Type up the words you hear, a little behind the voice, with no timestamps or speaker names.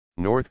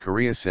North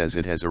Korea says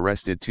it has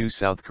arrested 2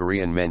 South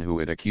Korean men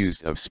who it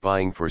accused of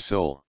spying for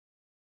Seoul.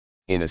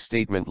 In a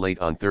statement late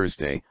on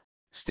Thursday,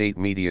 state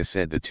media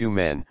said the 2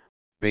 men,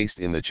 based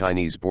in the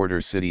Chinese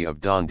border city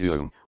of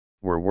Dandong,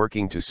 were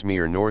working to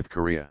smear North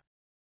Korea.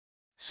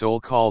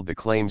 Seoul called the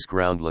claims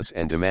groundless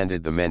and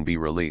demanded the men be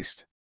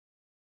released.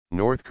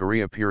 North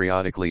Korea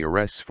periodically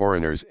arrests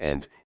foreigners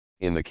and,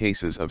 in the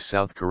cases of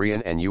South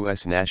Korean and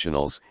U.S.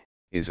 nationals,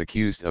 is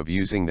accused of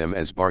using them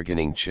as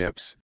bargaining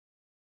chips.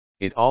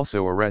 It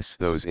also arrests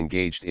those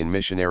engaged in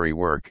missionary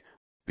work,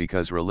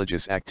 because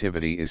religious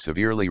activity is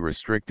severely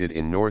restricted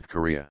in North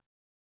Korea.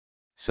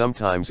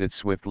 Sometimes it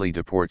swiftly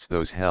deports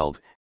those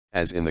held,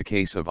 as in the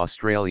case of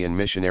Australian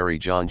missionary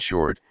John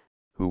Short,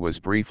 who was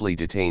briefly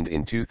detained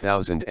in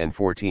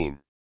 2014.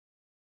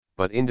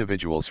 But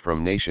individuals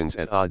from nations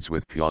at odds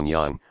with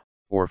Pyongyang,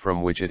 or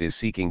from which it is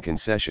seeking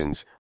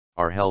concessions,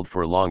 are held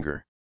for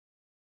longer.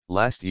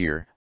 Last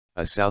year,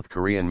 a South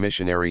Korean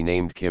missionary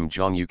named Kim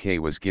Jong-uk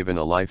was given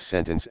a life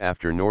sentence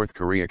after North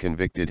Korea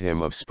convicted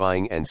him of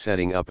spying and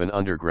setting up an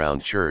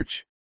underground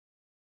church.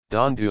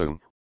 Dandong,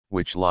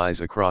 which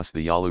lies across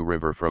the Yalu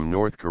River from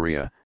North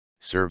Korea,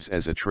 serves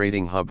as a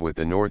trading hub with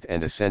the North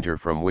and a center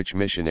from which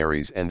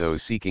missionaries and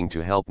those seeking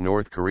to help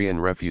North Korean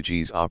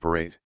refugees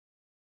operate.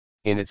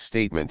 In its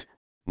statement,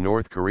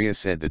 North Korea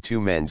said the 2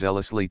 men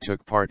zealously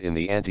took part in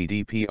the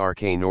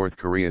anti-DPRK North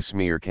Korea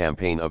smear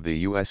campaign of the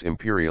U.S.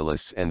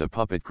 imperialists and the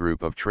puppet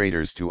group of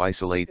traitors to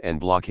isolate and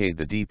blockade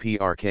the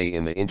DPRK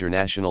in the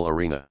international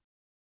arena.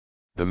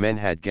 The men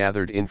had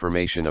gathered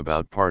information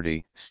about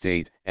party,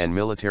 state, and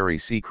military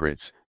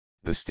secrets,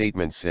 the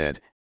statement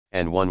said,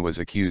 and one was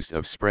accused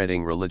of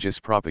spreading religious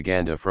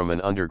propaganda from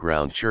an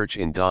underground church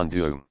in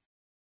Dandong.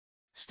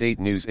 State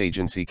news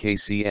agency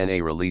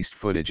KCNA released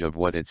footage of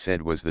what it said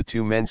was the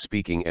 2 men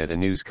speaking at a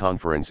news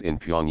conference in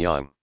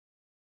Pyongyang.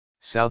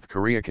 South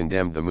Korea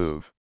condemned the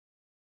move.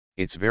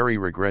 "It's very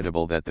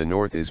regrettable that the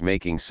North is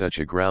making such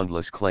a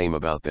groundless claim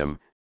about them,"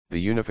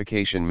 the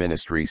Unification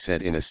Ministry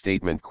said in a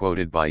statement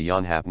quoted by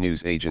Yonhap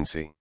news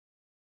agency.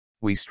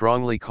 "We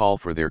strongly call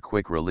for their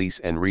quick release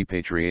and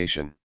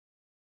repatriation.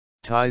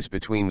 Ties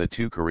between the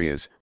 2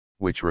 Koreas,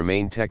 which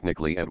remain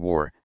technically at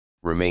war,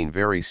 remain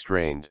very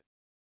strained.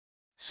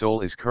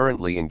 Seoul is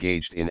currently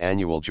engaged in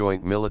annual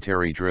joint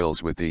military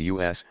drills with the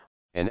U.S.,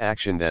 an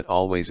action that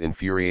always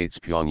infuriates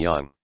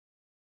Pyongyang.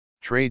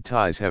 Trade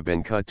ties have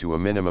been cut to a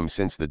minimum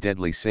since the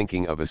deadly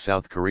sinking of a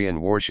South Korean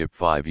warship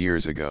 5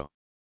 years ago.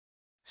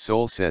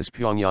 Seoul says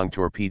Pyongyang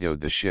torpedoed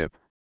the ship.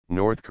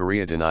 North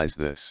Korea denies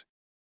this.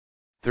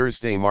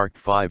 Thursday marked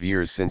 5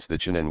 years since the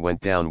Cheonan went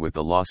down with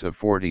the loss of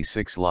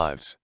 46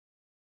 lives.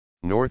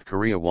 North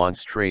Korea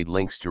wants trade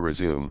links to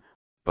resume,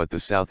 but the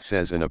South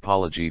says an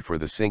apology for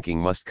the sinking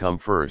must come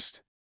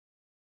first.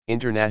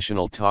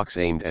 International talks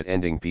aimed at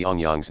ending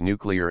Pyongyang's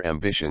nuclear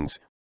ambitions,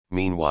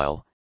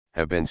 meanwhile,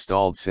 have been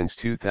stalled since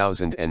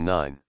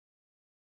 2009.